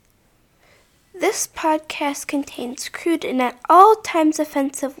This podcast contains crude and at all times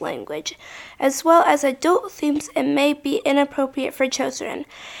offensive language, as well as adult themes and may be inappropriate for children.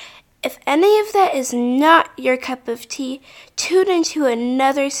 If any of that is not your cup of tea, tune into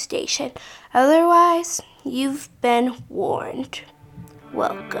another station. Otherwise, you've been warned.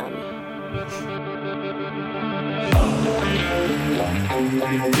 Welcome.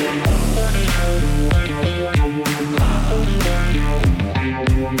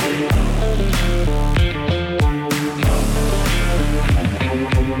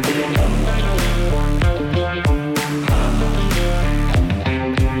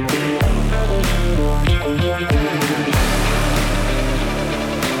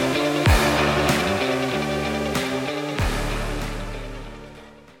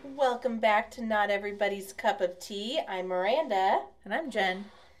 Welcome back to Not Everybody's Cup of Tea. I'm Miranda. And I'm Jen.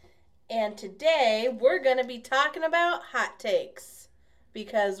 And today we're going to be talking about hot takes.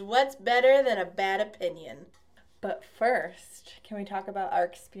 Because what's better than a bad opinion? But first, can we talk about our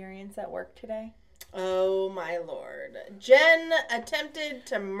experience at work today? Oh my lord. Jen attempted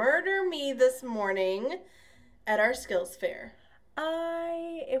to murder me this morning at our skills fair.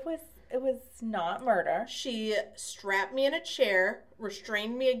 It was not murder. She strapped me in a chair,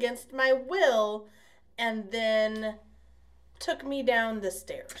 restrained me against my will, and then took me down the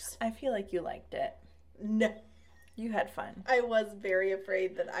stairs. I feel like you liked it. No. You had fun. I was very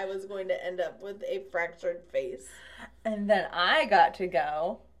afraid that I was going to end up with a fractured face. And then I got to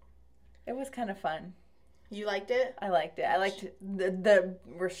go. It was kind of fun. You liked it? I liked it. I liked the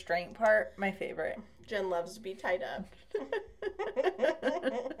restraint part, my favorite. Jen loves to be tied up.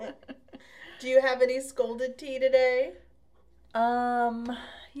 Do you have any scolded tea today?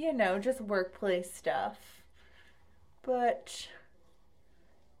 Just workplace stuff. But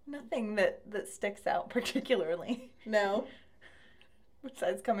nothing that sticks out particularly. No?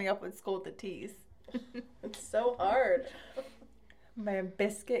 Besides coming up with scolded teas. It's so hard. My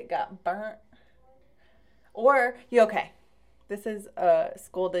biscuit got burnt. Okay. This is a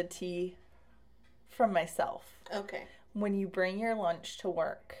scolded tea from myself. Okay. When you bring your lunch to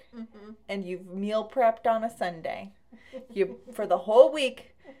work and you've meal prepped on a Sunday, for the whole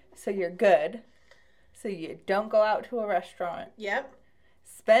week, so you're good, so you don't go out to a restaurant. Yep.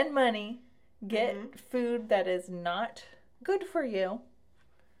 Spend money, get food that is not good for you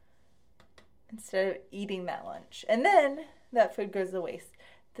instead of eating that lunch. And then that food goes to waste.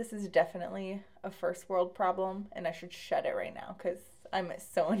 This is definitely a first world problem, and I should shut it right now because I'm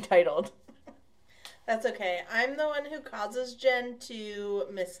so entitled. That's okay. I'm the one who causes Jen to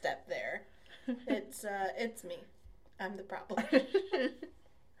misstep there. It's me. I'm the problem.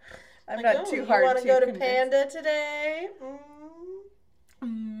 I'm not too hard to You want to go to convince. Panda today?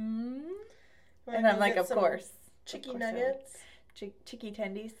 And I'm like, of course. Chicky nuggets? Chicky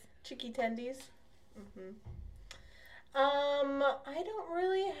tendies. Chicky tendies? I don't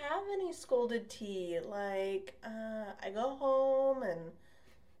really have any scolded tea. Like, I go home and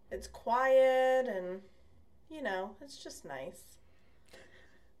it's quiet and, it's just nice.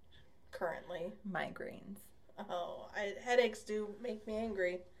 Currently. Migraines. Oh, headaches do make me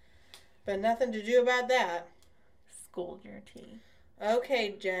angry. But nothing to do about that. Scold your tea.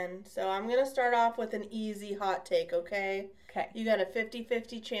 Okay, Jen. So I'm going to start off with an easy hot take, okay? Okay. You got a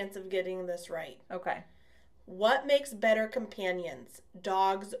 50-50 chance of getting this right. Okay. What makes better companions,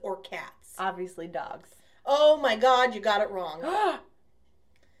 dogs or cats? Obviously dogs. Oh my God, you got it wrong.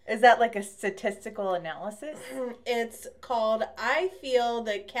 Is that like a statistical analysis? It's called, I feel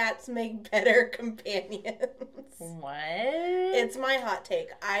that cats make better companions. What? It's my hot take.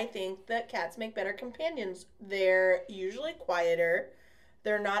 I think that cats make better companions. They're usually quieter.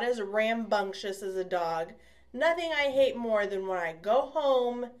 They're not as rambunctious as a dog. Nothing I hate more than when I go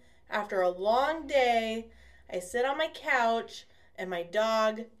home after a long day, I sit on my couch, and my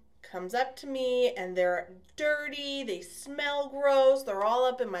dog comes up to me, and they're dirty, they smell gross, they're all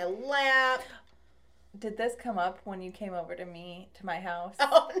up in my lap. Did this come up when you came over to my house?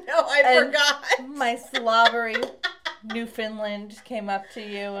 Oh, no, I forgot. My slobbery Newfoundland came up to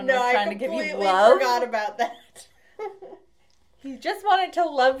you and was trying to give you love? No, I completely forgot about that. He just wanted to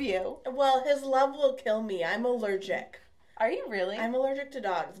love you. Well, his love will kill me. I'm allergic. Are you really? I'm allergic to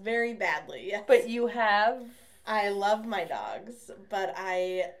dogs very badly, yes. But you have... I love my dogs, but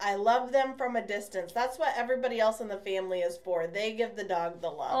I love them from a distance. That's what everybody else in the family is for. They give the dog the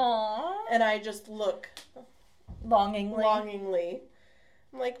love. Aww. And I just look longingly.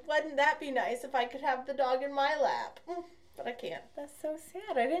 I'm like, wouldn't that be nice if I could have the dog in my lap? But I can't. That's so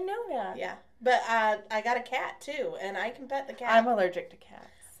sad. I didn't know that. Yeah. But I got a cat, too, and I can pet the cat. I'm allergic to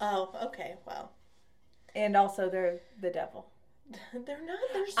cats. Oh, okay. Well. And also they're the devil. They're not.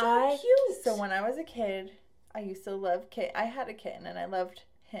 They're so cute. So when I was a kid, I used to love kitten. I had a kitten and I loved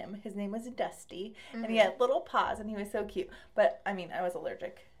him. His name was Dusty, and he had little paws and he was so cute. But I mean, I was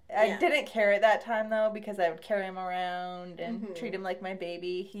allergic. I didn't care at that time though, because I would carry him around and treat him like my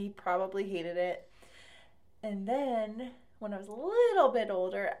baby. He probably hated it. And then when I was a little bit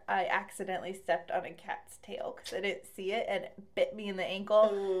older, I accidentally stepped on a cat's tail because I didn't see it, and it bit me in the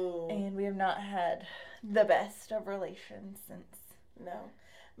ankle. Ooh. And we have not had the best of relations since. No.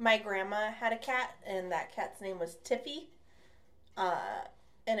 My grandma had a cat, and that cat's name was Tiffy.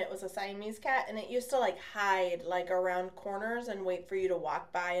 And it was a Siamese cat, and it used to like hide like around corners and wait for you to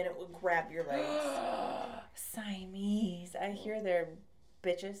walk by, and it would grab your legs. Siamese. I hear they're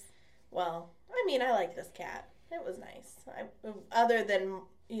bitches. Well, I mean, I like this cat. It was nice. Other than,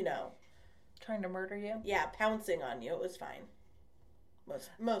 Trying to murder you? Yeah, pouncing on you. It was fine.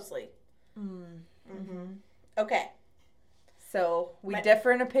 Mostly. Okay. So we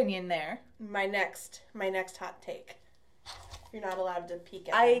differ in opinion there. My next hot take. You're not allowed to peek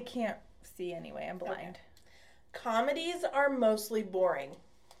at I them. can't see anyway. I'm blind. Okay. Comedies are mostly boring.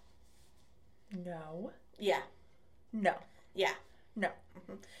 No. Yeah. No. Yeah. No.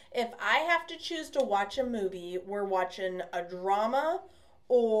 If I have to choose to watch a movie, we're watching a drama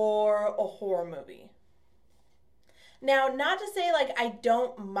or a horror movie. Now, not to say like I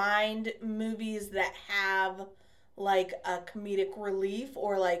don't mind movies that have like a comedic relief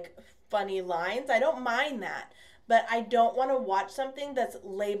or like funny lines. I don't mind that. But I don't want to watch something that's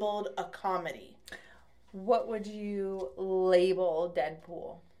labeled a comedy. What would you label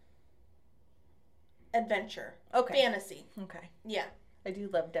Deadpool? Adventure. Okay. Fantasy. Okay. Yeah. I do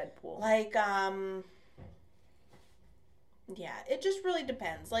love Deadpool. Like, yeah, it just really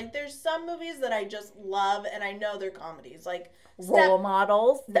depends. Like, there's some movies that I just love, and I know they're comedies. Like, Role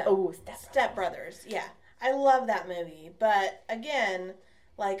Models. Step Brothers. Yeah. I love that movie. But, again,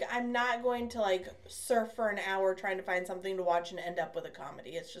 like, I'm not going to, like, surf for an hour trying to find something to watch and end up with a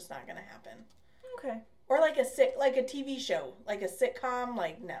comedy. It's just not going to happen. Okay. Or, like, a TV show. Like, a sitcom.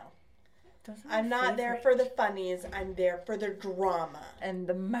 Like, no. I'm not there for the funnies. I'm there for the drama. And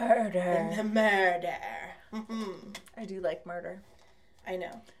the murder. I do like murder. I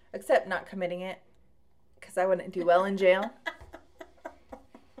know. Except not committing it. Because I wouldn't do well in jail.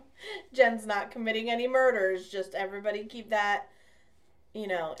 Jen's not committing any murders. Just everybody keep that,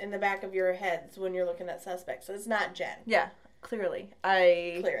 in the back of your heads when you're looking at suspects. So it's not Jen. Yeah, clearly.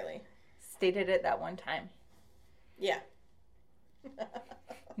 I Clearly. stated it that one time. Yeah.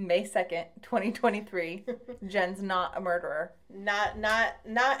 May 2nd, 2023. Jen's not a murderer. Not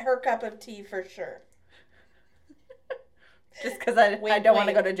her cup of tea for sure. Just because I don't want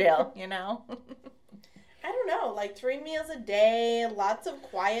to go to jail, I don't know, like 3 meals a day, lots of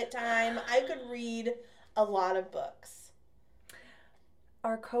quiet time. I could read a lot of books.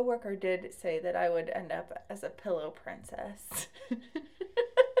 Our coworker did say that I would end up as a pillow princess.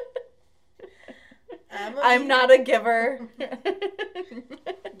 I'm not a giver.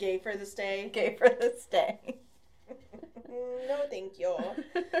 Gay for the stay. Gay for the stay. No, thank you.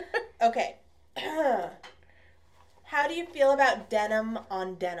 Okay. How do you feel about denim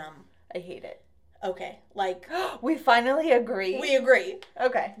on denim? I hate it. Okay, like... We finally agree. We agree.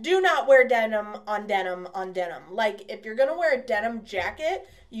 Okay. Do not wear denim on denim on denim. Like, if you're going to wear a denim jacket,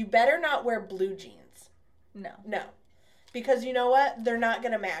 you better not wear blue jeans. No. Because you know what? They're not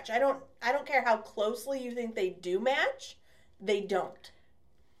going to match. I don't care how closely you think they do match. They don't.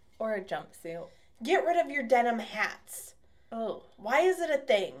 Or a jumpsuit. Get rid of your denim hats. Oh. Why is it a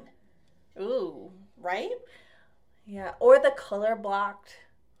thing? Ooh. Right? Yeah. Or the color blocked,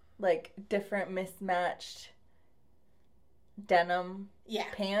 like different mismatched denim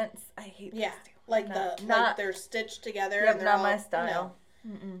pants. I hate those too. Like they're stitched together. Yep, and they're not all, my style.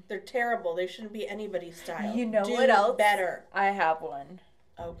 No. They're terrible. They shouldn't be anybody's style. You know Do what else? better. I have one.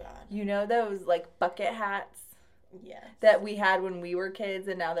 Oh, God. You know those, like, bucket hats? Yes. That we had when we were kids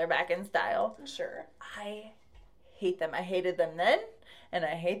and now they're back in style? Sure. I hate them. I hated them then and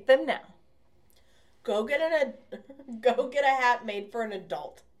I hate them now. Go get a hat made for an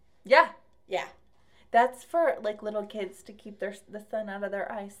adult. Yeah. Yeah. That's for, like, little kids to keep the sun out of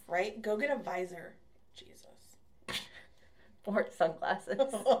their eyes. Right? Go get a visor. Jesus. Or sunglasses.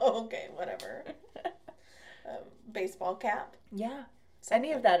 Okay, whatever. Baseball cap. Yeah.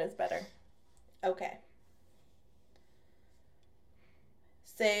 Any of that is better. Okay.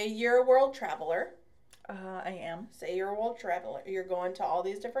 Say you're a world traveler. I am. Say you're a world traveler. You're going to all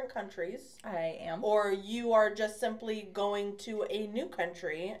these different countries. I am. Or you are just simply going to a new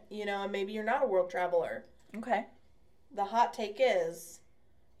country, and maybe you're not a world traveler. Okay. The hot take is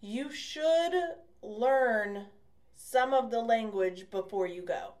you should learn some of the language before you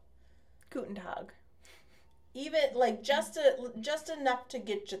go. Guten Tag. Even like just enough to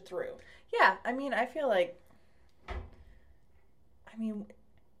get you through. Yeah, I mean, I feel like,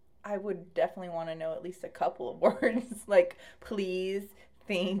 I would definitely want to know at least a couple of words, like please,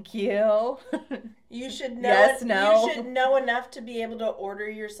 thank you. You should know. Yes, no. You should know enough to be able to order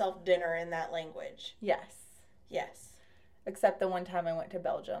yourself dinner in that language. Yes. Yes. Except the one time I went to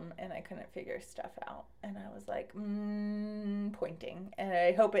Belgium and I couldn't figure stuff out. And I was like, pointing. And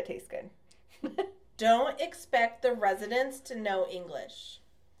I hope it tastes good. Don't expect the residents to know English.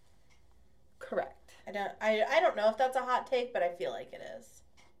 Correct. I don't know if that's a hot take, but I feel like it is.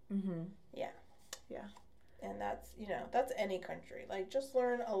 Mm-hmm. Yeah. Yeah. And that's, that's any country. Like, just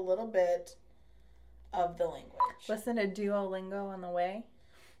learn a little bit of the language. Listen to Duolingo on the way.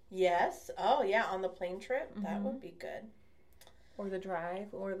 Yes. Oh, yeah. On the plane trip. That would be good. Or the drive,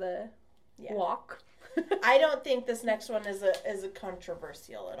 or the walk. I don't think this next one is a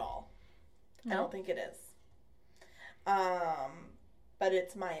controversial at all. No? I don't think it is. But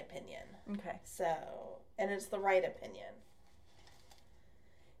it's my opinion. Okay. So, and it's the right opinion.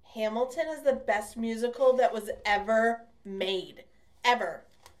 Hamilton is the best musical that was ever made. Ever.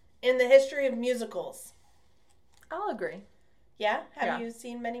 In the history of musicals. I'll agree. Yeah? Have you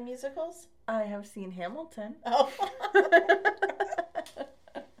seen many musicals? I have seen Hamilton. Oh.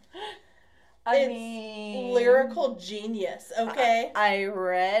 I mean, lyrical genius, okay? I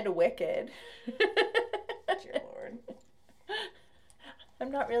read Wicked. Dear Lord.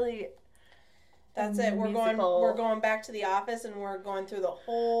 I'm not really. That's it. We're going back to the office and we're going through the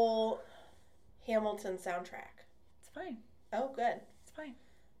whole Hamilton soundtrack. It's fine. Oh, good. It's fine.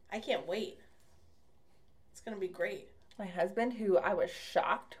 I can't wait. It's going to be great. My husband, who I was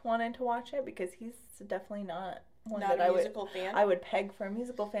shocked wanted to watch it because he's definitely not one not that a musical fan. I would peg for a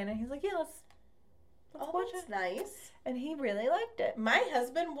musical fan, and he's like, "Yeah, let's watch that's it." Nice. And he really liked it. My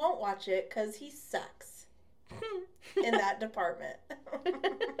husband won't watch it because he sucks in that department.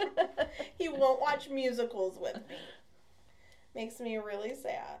 He won't watch musicals with me. Makes me really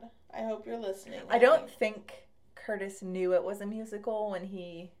sad. I hope you're listening. I don't think Curtis knew it was a musical when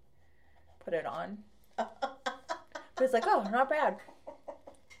he put it on. But it's like, oh, not bad.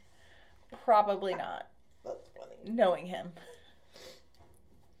 Probably not. That's funny. Knowing him.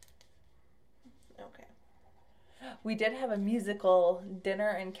 Okay. We did have a musical dinner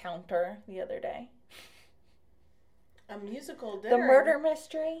encounter the other day. A musical dinner? The Murder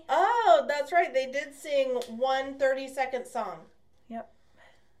Mystery. Oh, that's right. They did sing one 30-second song. Yep.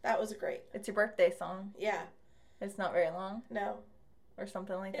 That was great. It's your birthday song. Yeah. It's not very long. No. Or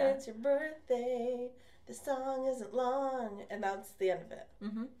something like that. It's your birthday. The song isn't long. And that's the end of it.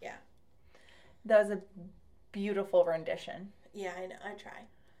 Mm-hmm. Yeah. That was a beautiful rendition. Yeah, I know. I try.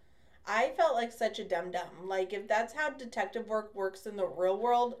 I felt like such a dum-dum. Like, if that's how detective work works in the real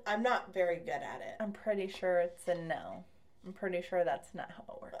world, I'm not very good at it. I'm pretty sure it's a no. I'm pretty sure that's not how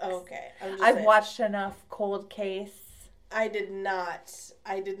it works. Okay. I've watched enough Cold Case. I did not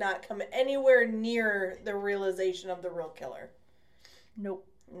come anywhere near the realization of the real killer. Nope.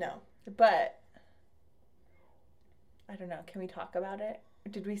 No. But, I don't know. Can we talk about it?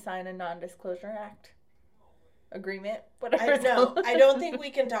 Did we sign a non-disclosure act? Agreement? Whatever. I don't think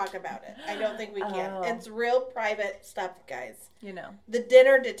we can talk about it. I don't think we can. Oh. It's real private stuff, guys. You know. The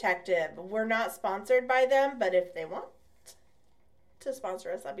Dinner Detective. We're not sponsored by them, but if they want to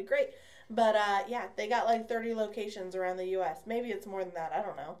sponsor us, that'd be great. But, yeah, they got like 30 locations around the U.S. Maybe it's more than that. I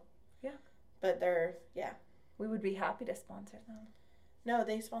don't know. Yeah. But yeah. We would be happy to sponsor them. No,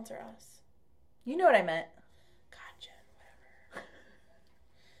 they sponsor us. You know what I meant. God, Jen,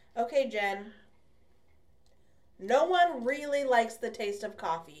 whatever. Okay, Jen. No one really likes the taste of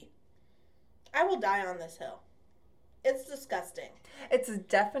coffee. I will die on this hill. It's disgusting. It's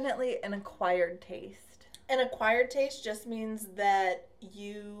definitely an acquired taste. An acquired taste just means that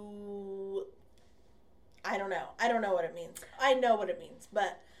I don't know. I don't know what it means. I know what it means,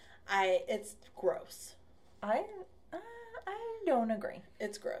 but it's gross. I don't agree.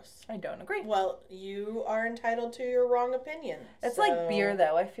 It's gross. I don't agree. Well, you are entitled to your wrong opinion. It's like beer,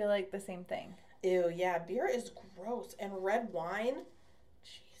 though. I feel like the same thing. Ew, yeah. Beer is gross. And red wine?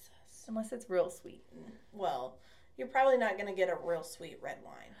 Jesus. Unless it's real sweet. Well, you're probably not going to get a real sweet red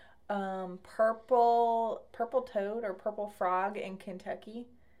wine. Purple Toad or Purple Frog in Kentucky.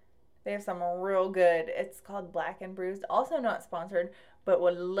 They have some real good. It's called Black and Bruised. Also not sponsored, but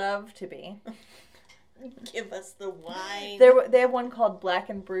would love to be. Give us the wine. They have one called Black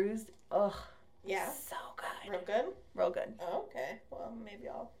and Bruised. Ugh. Yeah. So good. Real good? Real good. Oh, okay. Well, maybe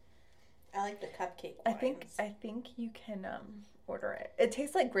I like the cupcake wines. I think you can order it. It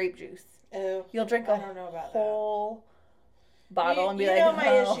tastes like grape juice. Oh, You'll drink I a don't know about whole bottle and be you like, know my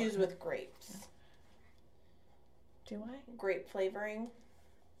oh. issues with grapes. Do I? Grape flavoring.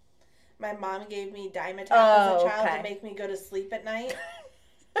 My mom gave me Dimetapp as a child to make me go to sleep at night.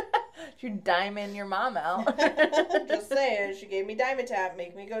 You're diming your mom out. Just saying, she gave me Dimetapp,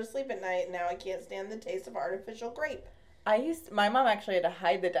 make me go to sleep at night, and now I can't stand the taste of artificial grape. My mom actually had to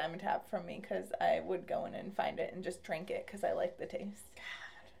hide the Dimetapp from me because I would go in and find it and just drink it because I liked the taste.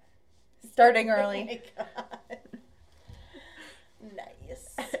 God. Starting early. Oh my God.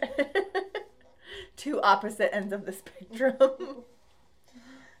 Nice. Two opposite ends of the spectrum.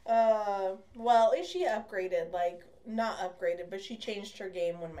 Well, at least she upgraded, like, not upgraded, but she changed her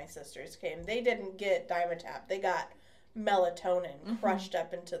game when my sisters came. They didn't get Dimetapp. They got melatonin crushed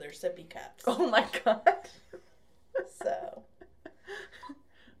up into their sippy cups. Oh my God. So,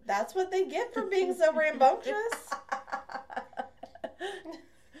 that's what they get for being so rambunctious.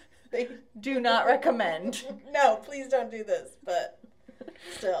 They do not recommend. No, please don't do this, but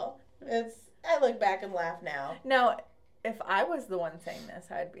still, I look back and laugh now. Now, if I was the one saying this,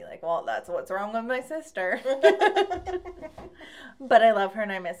 I'd be like, well, that's what's wrong with my sister. But I love her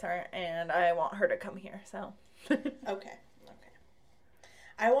and I miss her and I want her to come here, so. Okay.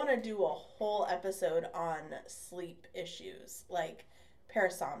 I want to do a whole episode on sleep issues, like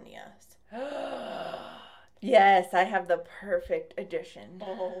parasomnia. Yes, I have the perfect addition.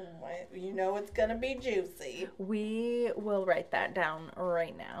 Oh, you know it's going to be juicy. We will write that down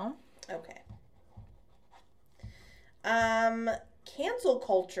right now. Okay. Cancel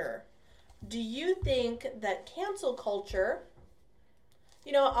culture. Do you think that cancel culture,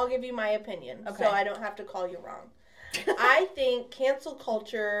 I'll give you my opinion, okay, so I don't have to call you wrong. I think cancel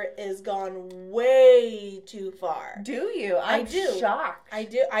culture is gone way too far. Do you? I'm shocked. I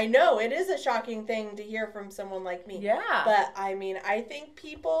do. I know it is a shocking thing to hear from someone like me. Yeah. But I mean, I think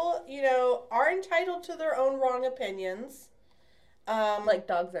people, are entitled to their own wrong opinions. Like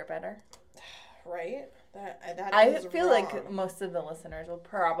dogs are better. Right? I feel wrong. Like most of the listeners will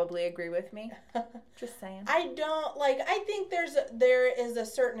probably agree with me. Just saying. I think there is a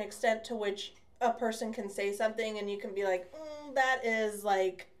certain extent to which a person can say something and you can be like, that is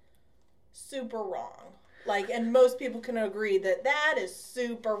like super wrong. Like, and most people can agree that is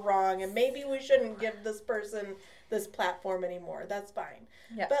super wrong and maybe we shouldn't give this person this platform anymore. That's fine.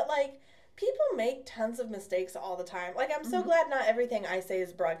 Yeah. But like, people make tons of mistakes all the time. Like, I'm so glad not everything I say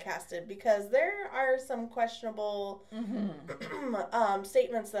is broadcasted because there are some questionable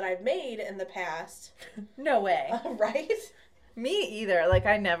statements that I've made in the past. No way. Right? Me either. Like,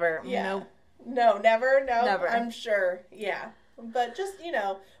 I never, No, never. No, never. I'm sure. Yeah. But just,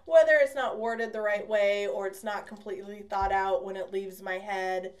 whether it's not worded the right way or it's not completely thought out when it leaves my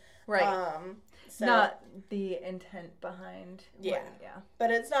head. Right. So, not the intent behind. Yeah. But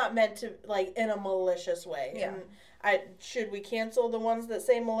it's not meant to, like, in a malicious way. Yeah. And should we cancel the ones that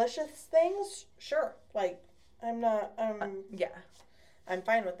say malicious things? Sure. Like, I'm fine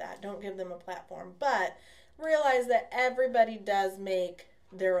with that. Don't give them a platform. But realize that everybody does make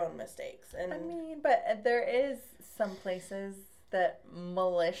their own mistakes. And but there is some places that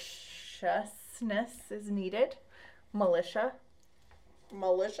maliciousness is needed. Maliciousness?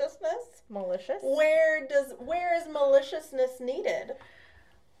 Malicious? Where is maliciousness needed?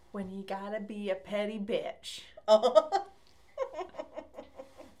 When you gotta be a petty bitch.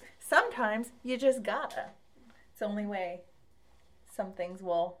 Sometimes you just gotta. It's the only way some things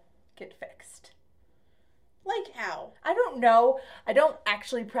will get fixed. Like how? I don't know. I don't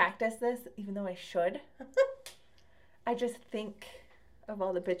actually practice this, even though I should. I just think of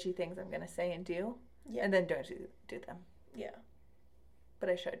all the bitchy things I'm going to say and do, and then don't do them. Yeah. But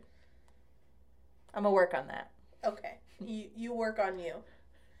I should. I'm going to work on that. Okay. You work on you.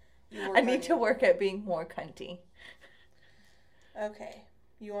 I need to work at being more cunty. Okay.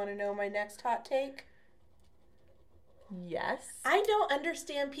 You want to know my next hot take? Yes. I don't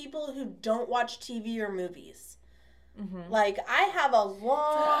understand people who don't watch TV or movies. Like, I have a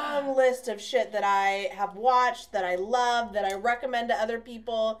long list of shit that I have watched, that I love, that I recommend to other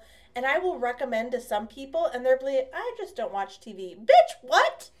people, and I will recommend to some people, and they're like, I just don't watch TV. Bitch,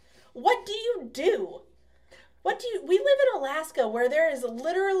 what? What do you do? We live in Alaska where there is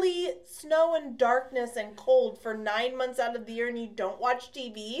literally snow and darkness and cold for 9 months out of the year and you don't watch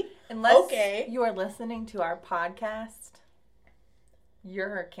TV? Unless you are listening to our podcast,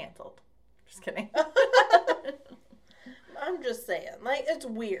 you're canceled. Just kidding. I'm just saying. Like, it's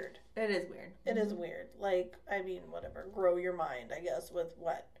weird. It is weird. It is weird. Like, I mean, whatever. Grow your mind, I guess, with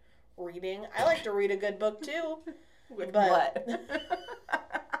what? Reading? I like to read a good book, too. With what?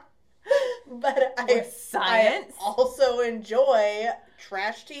 But Or science. I also enjoy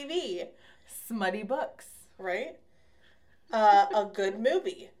trash TV, Smutty books. right? A good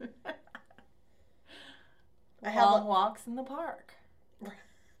movie. Long walks in the park.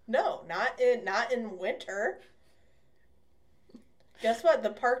 No, not in winter. Guess what? The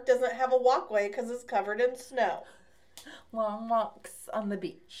park doesn't have a walkway because it's covered in snow. Long walks on the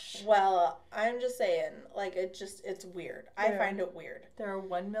beach. Well, I'm just saying, like, it's weird. I find it weird. There are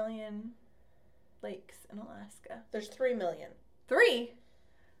 1 million lakes in Alaska. There's 3 million. 3?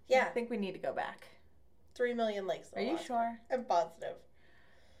 Yeah. I think we need to go back. 3 million lakes in Are you Alaska. sure? I'm positive.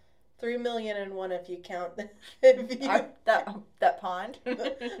 3 million and one if you count That pond?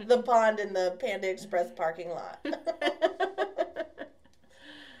 the pond in the Panda Express parking lot.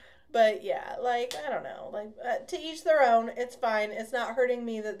 But yeah, like, I don't know. Like, to each their own. It's fine. It's not hurting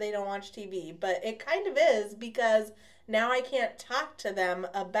me that they don't watch TV. But it kind of is because now I can't talk to them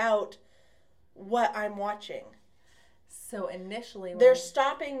about what I'm watching. So initially... They're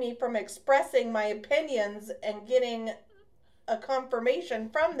stopping me from expressing my opinions and getting a confirmation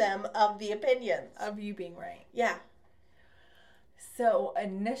from them of the opinions. Of you being right. Yeah. So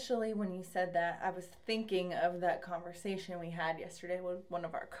initially when you said that, I was thinking of that conversation we had yesterday with one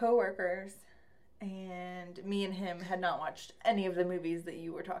of our coworkers, and me and him had not watched any of the movies that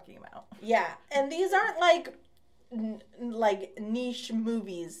you were talking about. Yeah, and these aren't like niche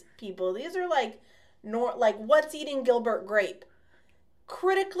movies, people. These are like What's Eating Gilbert Grape.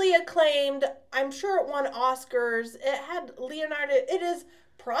 Critically acclaimed. I'm sure it won Oscars. It had Leonardo. It is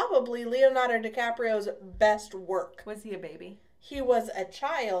probably Leonardo DiCaprio's best work. Was he a baby? He was a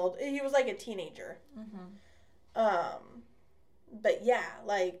child. He was like a teenager. Mm-hmm. But yeah,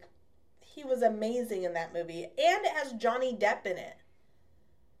 like, he was amazing in that movie. And it has Johnny Depp in it.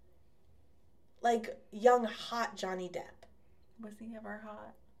 Like, young, hot Johnny Depp. Was he ever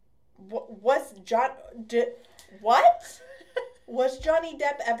hot? What? Was Johnny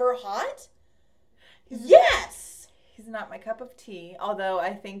Depp ever hot? Yes! He's not my cup of tea, although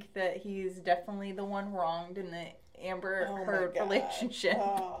I think that he's definitely the one wronged in the Amber Heard relationship.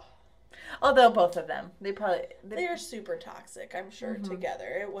 Oh. Although both of them, They're super toxic, I'm sure, Mm-hmm. together.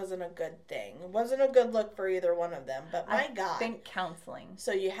 It wasn't a good thing. It wasn't a good look for either one of them, but my God. I think counseling.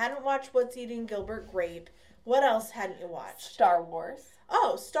 So you hadn't watched What's Eating Gilbert Grape. What else hadn't you watched? Star Wars.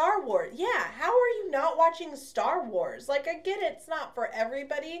 Oh, Star Wars. Yeah, how are you not watching Star Wars? Like, I get it, it's not for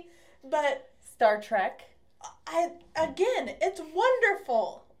everybody, but... Star Trek. Again, it's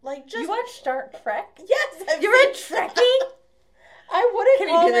wonderful. Like, just... You watch Star Trek? Yes! You're a Trekkie? I wouldn't Can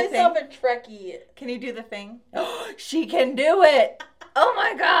you call do the myself thing? a Trekkie. Can you do the thing? She can do it! Oh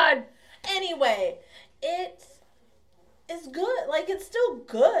my God! Anyway, it is good. Like, it's still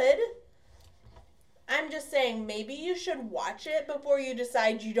good. I'm just saying, maybe you should watch it before you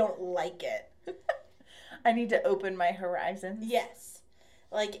decide you don't like it. I need to open my horizons. Yes.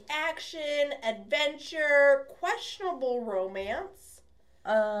 Like, action, adventure, questionable romance.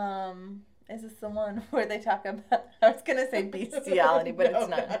 Is this the one where they talk about, I was going to say bestiality, but it's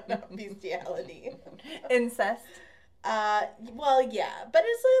not. Not bestiality. Incest. Well, yeah, but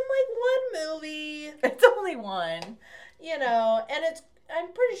it's in, like, one movie. It's only one. You know, and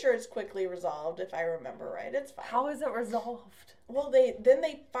I'm pretty sure it's quickly resolved, if I remember right. It's fine. How is it resolved? Well, they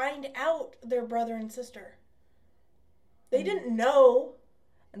find out they're brother and sister. They didn't know.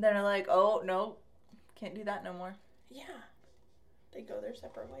 And then they're like, oh, no, can't do that no more. Yeah. They go their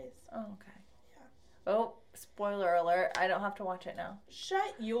separate ways. Oh, okay. Yeah. Oh, spoiler alert. I don't have to watch it now.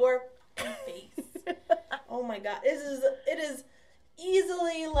 Shut your face. Oh my God. It is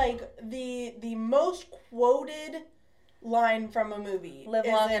easily like the most quoted line from a movie. Live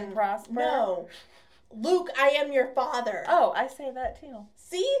is long and prosper? No. Luke, I am your father. Oh, I say that too.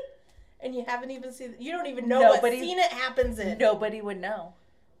 See? And you haven't even seen, you don't even know what scene it happens in. Nobody would know.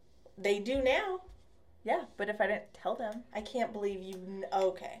 They do now. Yeah, but if I didn't tell them. I can't believe you,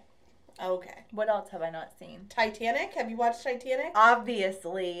 okay. Okay. What else have I not seen? Titanic? Have you watched Titanic?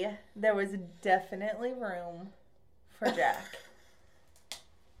 Obviously, there was definitely room for Jack.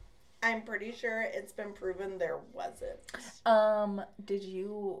 I'm pretty sure it's been proven there wasn't. Did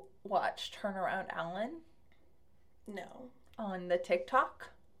you watch Turnaround Alan No. on the TikTok?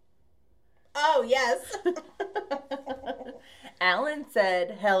 Oh, yes. Alan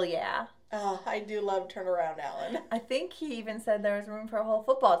said, hell yeah. Oh, I do love Turnaround Alan. I think he even said there was room for a whole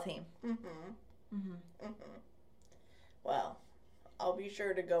football team. Mm-hmm. Mm-hmm. Mm-hmm. Well, I'll be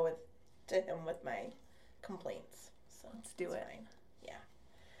sure to go to him with my complaints. So Let's do it. fine.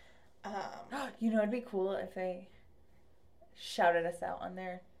 Yeah. You know, it'd be cool if they shouted us out on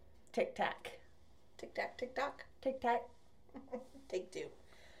their TikTok. Tic-tac, tic-toc. TikTok. Take two.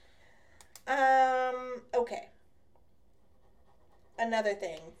 Okay. Another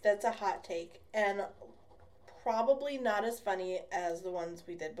thing that's a hot take, and probably not as funny as the ones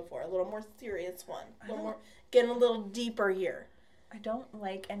we did before. A little more serious one. Getting a little deeper here. I don't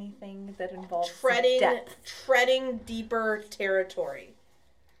like anything that involves Treading depth. deeper territory.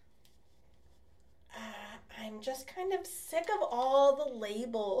 I'm just kind of sick of all the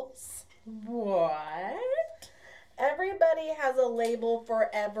labels. What? Everybody has a label for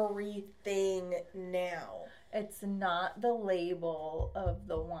everything now. It's not the label of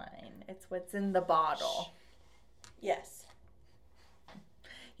the wine. It's what's in the bottle. Yes.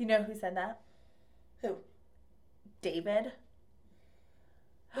 You know who said that? Who? David.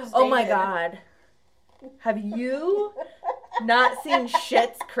 Who's Oh my David? God. Have you not seen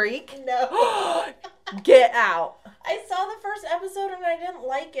Schitt's Creek? No. Get out. I saw the first episode and I didn't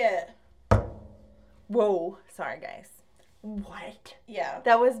like it. Whoa. Sorry, guys. What? Yeah.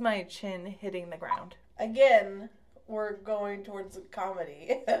 That was my chin hitting the ground. Again, we're going towards a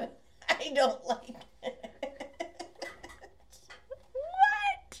comedy. I don't like it.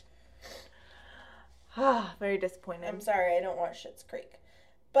 What? Ah, very disappointed. I'm sorry, I don't watch Schitt's Creek.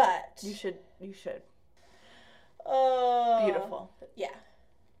 But You should. Oh, Beautiful. Yeah.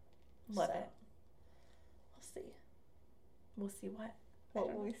 Love So, it. We'll see. We'll see what?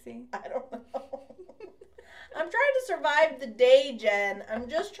 What will we see? I don't know. I'm trying to survive the day, Jen. I'm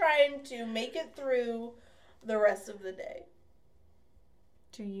just trying to make it through the rest of the day.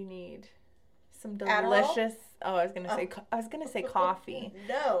 Do you need some Adderall? delicious? Oh, I was gonna say coffee,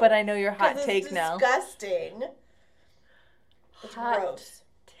 No. but I know your hot 'Cause take it's now. disgusting. It's Hot gross.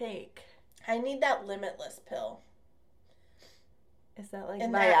 take. I need that Limitless pill. Is that like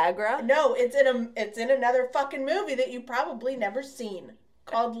And Viagra? No, it's in another fucking movie that you probably never seen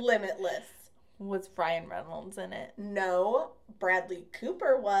called Limitless. Was Ryan Reynolds in it? No, Bradley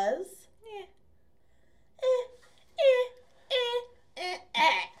Cooper was.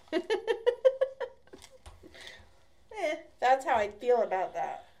 That's how I feel about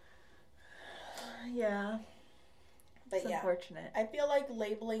that. Yeah. But It's yeah, unfortunate. I feel like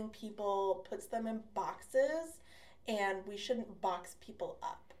labeling people puts them in boxes, and we shouldn't box people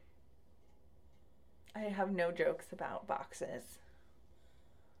up. I have no jokes about boxes.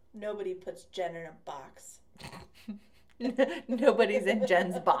 Nobody puts Jen in a box. Nobody's in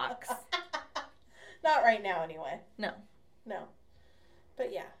Jen's box. Not right now, anyway. No. No.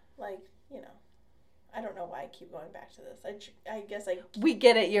 But yeah, like, I don't know why I keep going back to this. I guess We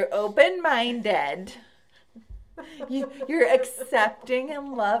get it. You're open-minded. You're accepting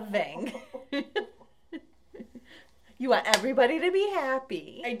and loving. You want everybody to be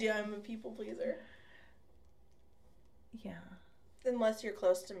happy. I do. I'm a people pleaser. Yeah. Unless you're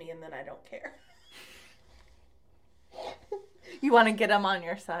close to me, and then I don't care. You want to get them on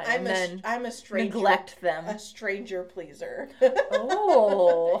your side and then I'm a stranger. neglect them. A stranger pleaser.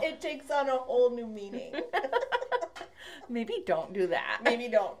 Oh. It takes on a whole new meaning. Maybe don't do that. Maybe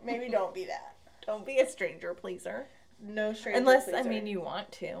don't be that. Don't be a stranger pleaser. No stranger Unless, pleaser. I mean, you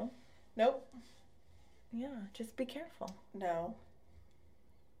want to. Nope. Yeah, just be careful. No.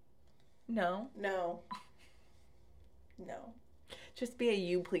 No. No. No. Just be a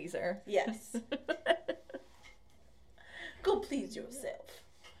you pleaser. Yes. Go please yourself.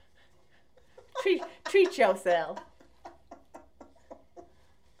 Treat yourself.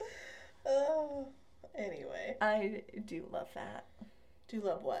 Anyway. I do love that. Do you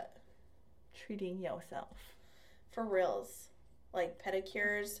love what? Treating yourself. For reals. Like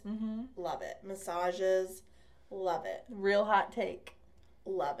pedicures, Mm-hmm. love it. Massages, love it. Real hot take.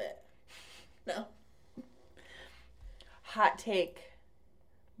 Love it. No. Hot take.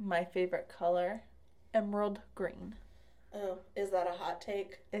 My favorite color, emerald green. Oh, is that a hot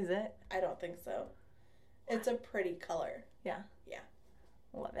take? Is it? I don't think so. It's a pretty color. Yeah. Yeah.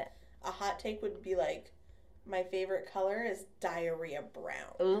 Love it. A hot take would be like, my favorite color is diarrhea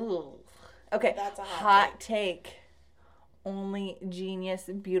brown. Ooh. Okay. That's a hot take. Only genius,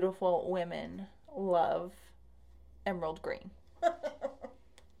 beautiful women love emerald green.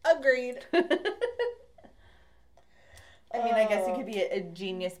 Agreed. I mean, I guess you could be a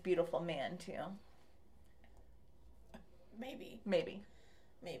genius, beautiful man too. Maybe. Maybe.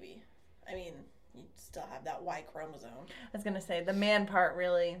 I mean, you still have that Y chromosome. I was gonna say the man part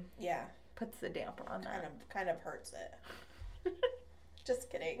really Yeah. puts the damper on that. Kind of hurts it.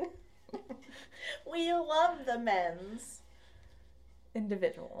 Just kidding. We love the men's.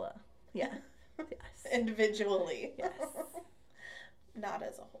 Individual. Yeah. Yes. Individually. Yes. Not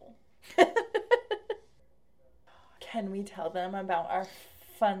as a whole. Can we tell them about our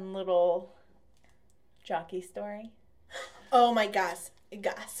fun little jockey story? Oh my gosh.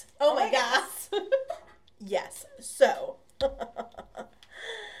 Oh my gosh. Yes. So,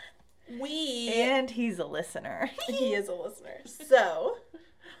 And he's a listener. he is a listener. So,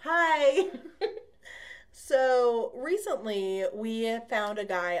 hi. So, recently we found a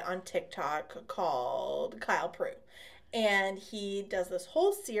guy on TikTok called Kyle Prue. And he does this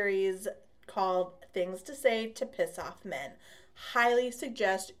whole series called Things to Say to Piss Off Men. Highly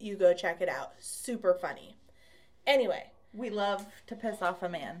suggest you go check it out. Super funny. Anyway. We love to piss off a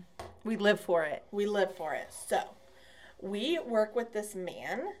man. We live for it. We live for it. So, we work with this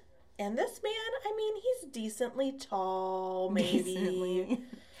man. And this man, I mean, he's decently tall, maybe. Decently.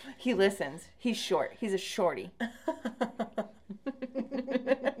 He listens. He's short. He's a shorty.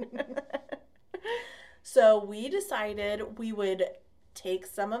 So we decided we would take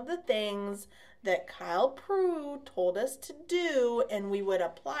some of the things that Kyle Prue told us to do and we would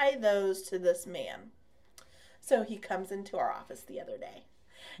apply those to this man. So he comes into our office the other day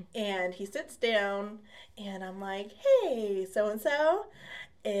and he sits down and I'm like, hey, so-and-so,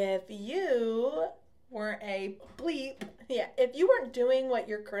 if you weren't a bleep. Yeah, if you weren't doing what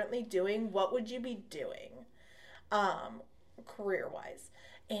you're currently doing, what would you be doing career-wise?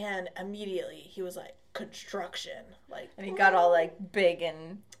 And immediately he was like, construction. Like, and he got all like big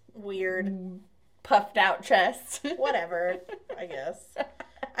and weird, puffed out chest. Whatever, I guess.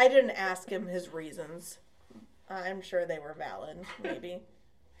 I didn't ask him his reasons. I'm sure they were valid, maybe.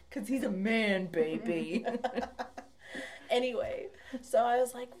 Because he's a man, baby. Anyway, so I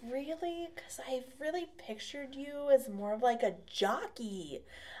was like, really? Because I really pictured you as more of like a jockey,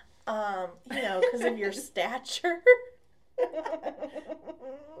 because of your stature.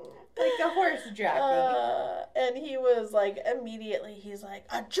 Like a horse jockey. And he was like, immediately, he's like,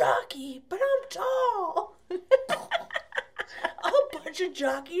 a jockey, but I'm tall. I'll punch a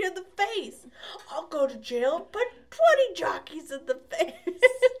jockey in the face. I'll go to jail, but 20 jockeys in the face.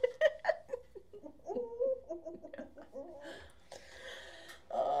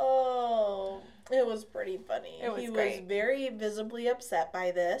 Oh, it was pretty funny. He was very visibly upset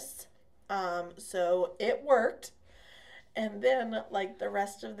by this. So it worked. And then, like, the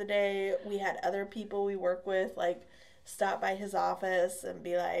rest of the day, we had other people we work with, like, stop by his office and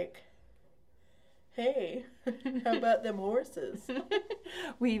be like, hey, how about them horses?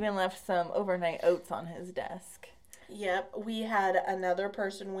 We even left some overnight oats on his desk. Yep. We had another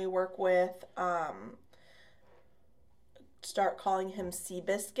person we work with start calling him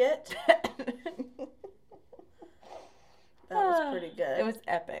Seabiscuit. That was pretty good. It was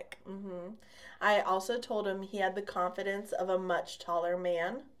epic. Mm-hmm. I also told him he had the confidence of a much taller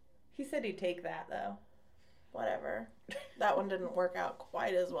man. He said he'd take that, though. Whatever. That one didn't work out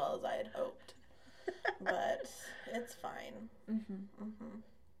quite as well as I had hoped. But it's fine. Mm-hmm. Mm-hmm.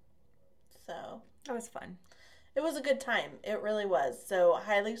 So. That was fun. It was a good time. It really was. So I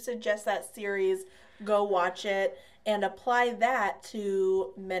highly suggest that series. Go watch it and apply that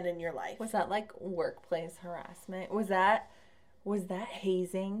to men in your life. Was that like workplace harassment? Was that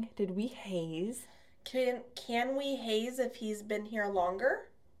hazing? Did we haze? Can we haze if he's been here longer?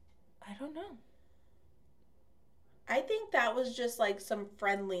 I don't know. I think that was just like some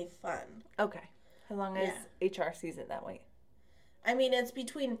friendly fun. Okay. As long as HR sees it that way. I mean, it's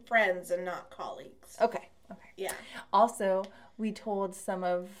between friends and not colleagues. Okay. Yeah. Also, we told some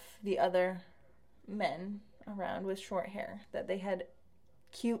of the other men around with short hair that they had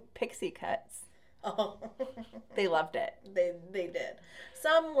cute pixie cuts. Oh. They loved it. They did.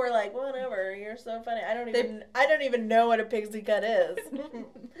 Some were like, whatever, you're so funny. I don't even know what a pixie cut is.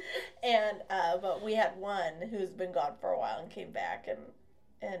 And but we had one who's been gone for a while and came back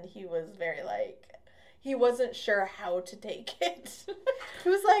and he was very like, he wasn't sure how to take it. He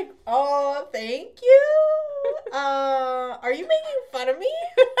was like, oh, thank you. Are you making fun of me?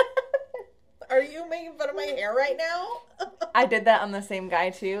 Are you making fun of my hair right now? I did that on the same guy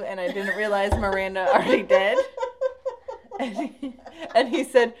too, and I didn't realize Miranda already did. And he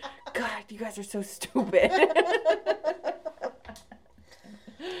said, God, you guys are so stupid.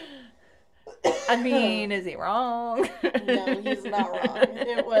 I mean, is he wrong? No, he's not wrong.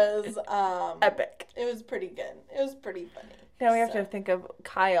 It was epic. It was pretty good. It was pretty funny. Now we have to think of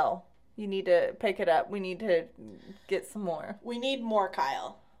Kyle. You need to pick it up. We need to get some more. We need more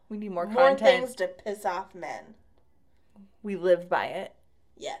Kyle. We need more More content. things to piss off men. We live by it.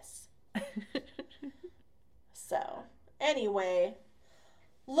 Yes. So, anyway,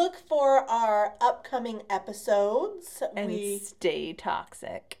 look for our upcoming episodes. And stay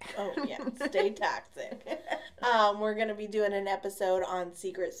toxic. Oh, yeah. Stay toxic. We're going to be doing an episode on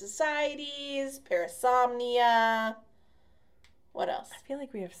secret societies, parasomnia. What else? I feel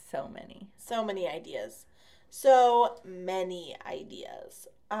like we have so many. So many ideas. So many ideas.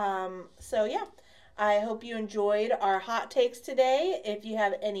 So yeah, I hope you enjoyed our hot takes today. If you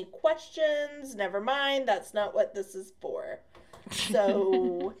have any questions, never mind. That's not what this is for.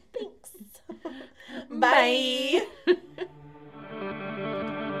 So thanks. Bye. Bye.